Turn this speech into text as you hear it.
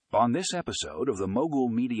On this episode of the Mogul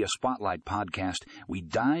Media Spotlight podcast, we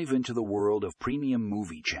dive into the world of premium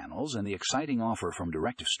movie channels and the exciting offer from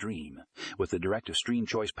DIRECTV. With the DIRECTV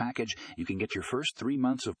Choice package, you can get your first 3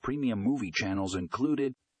 months of premium movie channels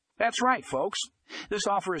included. That's right, folks. This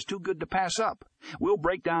offer is too good to pass up. We'll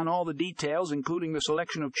break down all the details, including the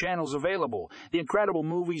selection of channels available, the incredible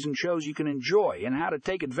movies and shows you can enjoy, and how to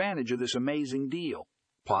take advantage of this amazing deal.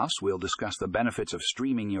 Plus, we'll discuss the benefits of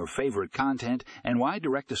streaming your favorite content and why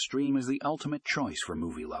DIRECTV is the ultimate choice for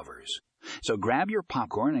movie lovers. So grab your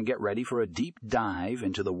popcorn and get ready for a deep dive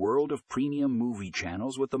into the world of premium movie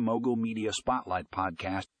channels with the Mogul Media Spotlight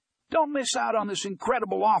podcast. Don't miss out on this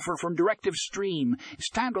incredible offer from DIRECTV.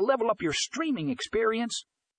 It's time to level up your streaming experience.